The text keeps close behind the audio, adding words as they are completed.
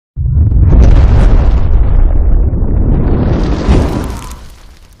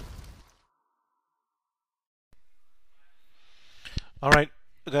All right,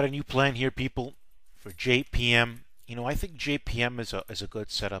 I got a new plan here, people, for JPM. I think JPM is a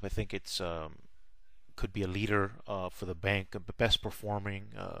good setup. I think it's could be a leader for the bank, the best performing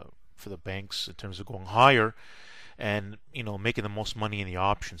for the banks in terms of going higher and making the most money in the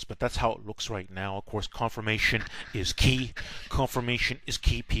options. But that's how it looks right now. Of course, confirmation is key. Confirmation is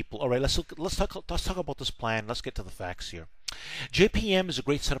key, people. All right, let's talk about this plan. Let's get to the facts here. JPM is a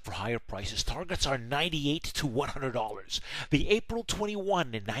great setup for higher prices. Targets are $98 to $100. The April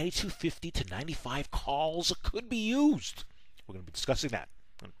 21 and 92.50 to 95 calls could be used. We're going to be discussing that.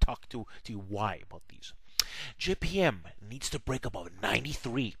 I'm going to talk to you why about these. JPM needs to break above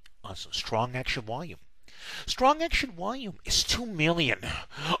 93 on some strong action volume. Strong action volume is 2 million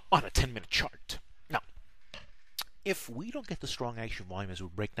on a 10-minute chart. Now, if we don't get the strong action volume as we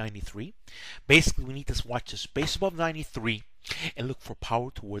break 93, basically we need to watch the space above 93 and look for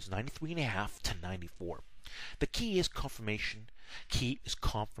power towards 93.5 to 94. The key is confirmation. Key is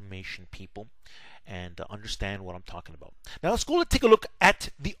confirmation, people, and understand what I'm talking about. Now let's go and take a look at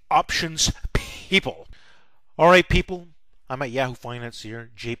the options, people. All right, people. I'm at Yahoo Finance here,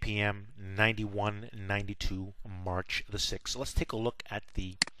 JPM 91.92, March the 6th. So let's take a look at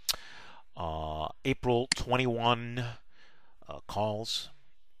the April 21 calls,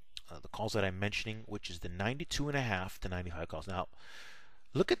 the calls that I'm mentioning, which is the 92.5 to 95 calls. Now,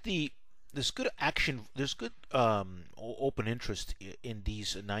 look at there's good action, there's good open interest in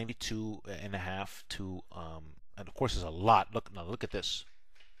these 92.5 to, and of course there's a lot. Look at this.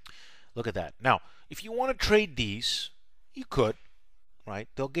 Look at that. Now, if you want to trade these, you could, right?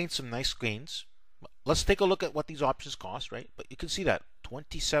 They'll gain some nice gains. Let's take a look at what these options cost, right? But you can see that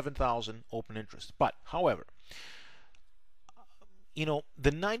 27,000 open interest. But, however, the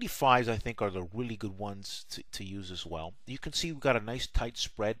 95s I think are the really good ones to use as well. You can see we've got a nice tight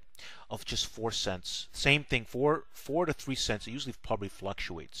spread of just 4 cents. Same thing, 4 to 3 cents. It usually probably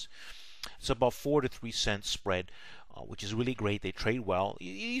fluctuates. It's about 4 to 3 cents spread, which is really great. They trade well.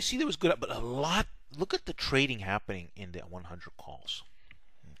 You see there was good, but a lot. Look at the trading happening in the 100 calls.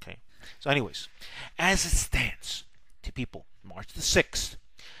 Okay. So anyways, as it stands to people, March the 6th,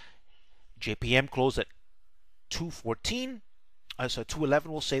 JPM closed at 214. So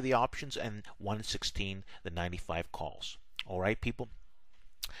 211 will say the options, and 116 the 95 calls. All right, people.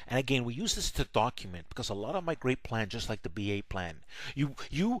 And again, we use this to document because a lot of my great plans, just like the BA plan,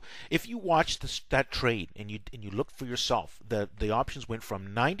 if you watch that trade and you look for yourself, the options went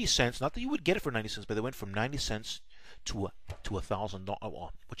from 90 cents. Not that you would get it for 90 cents, but they went from 90 cents to $1,000,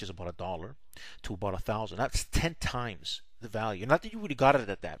 which is about $1, to about 1,000. That's 10 times the value. Not that you would have got it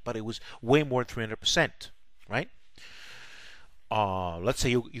at that, but it was way more than 300%, right? Let's say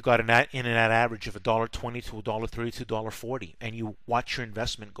you got in an average of $1.20 to $1.30 to $1.40, and you watch your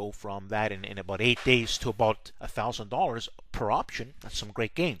investment go from that in about 8 days to about $1,000 per option. That's some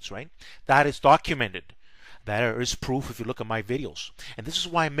great gains, right? That is documented. There is proof if you look at my videos. And this is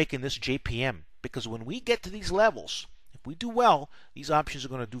why I'm making this JPM, because when we get to these levels, if we do well, these options are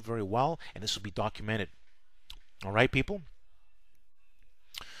going to do very well, and this will be documented. All right, people?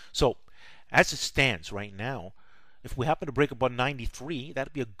 So, as it stands right now, if we happen to break above 93,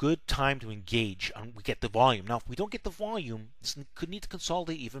 that'd be a good time to engage and we get the volume. Now, if we don't get the volume, this could need to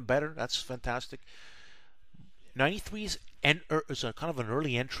consolidate even better. That's fantastic. 93 is a kind of an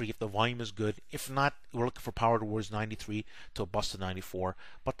early entry if the volume is good. If not, we're looking for power towards 93 to a bust to 94.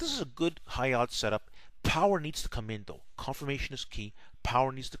 But this is a good high odds setup. Power needs to come in, though. Confirmation is key.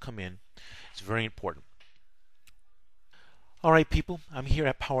 Power needs to come in. It's very important. All right, people, I'm here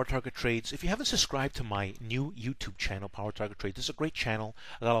at Power Target Trades. If you haven't subscribed to my new YouTube channel, Power Target Trades, this is a great channel.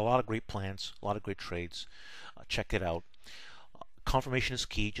 I got a lot of great plans, a lot of great trades. Check it out. Confirmation is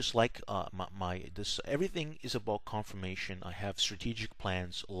key. Just like everything is about confirmation. I have strategic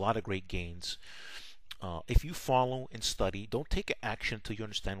plans, a lot of great gains. If you follow and study, don't take action until you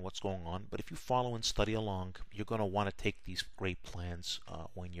understand what's going on. But if you follow and study along, you're going to want to take these great plans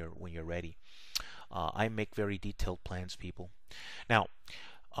when you're ready. I make very detailed plans, people. Now,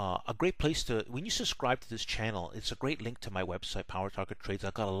 a great place when you subscribe to this channel, it's a great link to my website, Power Target Trades.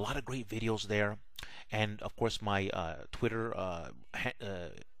 I've got a lot of great videos there. And, of course, my Twitter,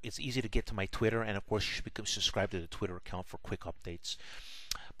 it's easy to get to my Twitter. And, of course, you should become subscribed to the Twitter account for quick updates.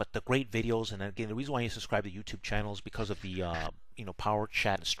 But the great videos, and again, the reason why you subscribe to the YouTube channel is because of the Power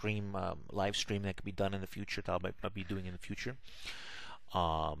Chat stream, live stream that can be done in the future, that I'll be doing in the future.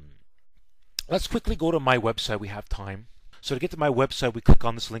 Let's quickly go to my website. We have time. So to get to my website, we click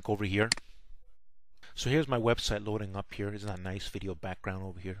on this link over here. So here's my website loading up here. Isn't that a nice video background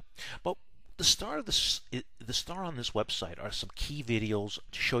over here? But the star of the star on this website are some key videos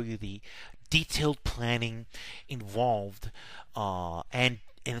to show you the detailed planning involved, and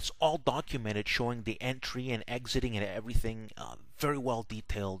it's all documented, showing the entry and exiting and everything, very well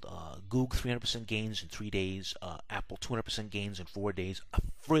detailed. Google 300% gains in 3 days, Apple 200% gains in 4 days. A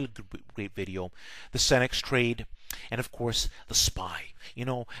really great video. The Cenex trade, and of course the SPY. You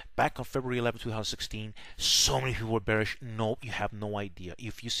know, back on February 11, 2016, so many people were bearish. No, you have no idea.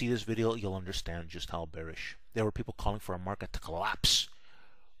 If you see this video, you'll understand just how bearish. There were people calling for a market to collapse,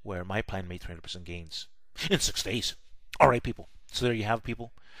 where my plan made 300% gains in 6 days. All right, people. So there you have,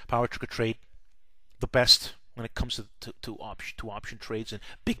 people. Power trigger trade, the best when it comes to option trades and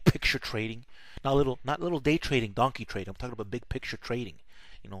big picture trading. Not little day trading, donkey trade. I'm talking about big picture trading.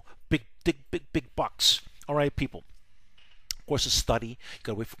 You know, big bucks. All right, people. Of course, a study. You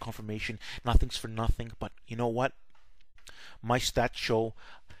gotta wait for confirmation. Nothing's for nothing. But you know what? My stats show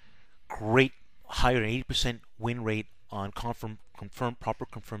great, higher than 80% win rate on proper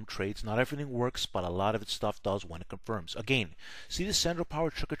confirmed trades. Not everything works, but a lot of its stuff does when it confirms. Again, see the Sandro Power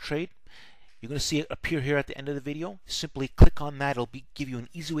Trigger trade? You're going to see it appear here at the end of the video. Simply click on that. It'll give you an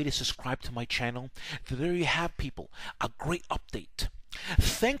easy way to subscribe to my channel. So there you have, people, a great update.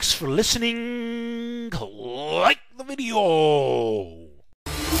 Thanks for listening. Like the video.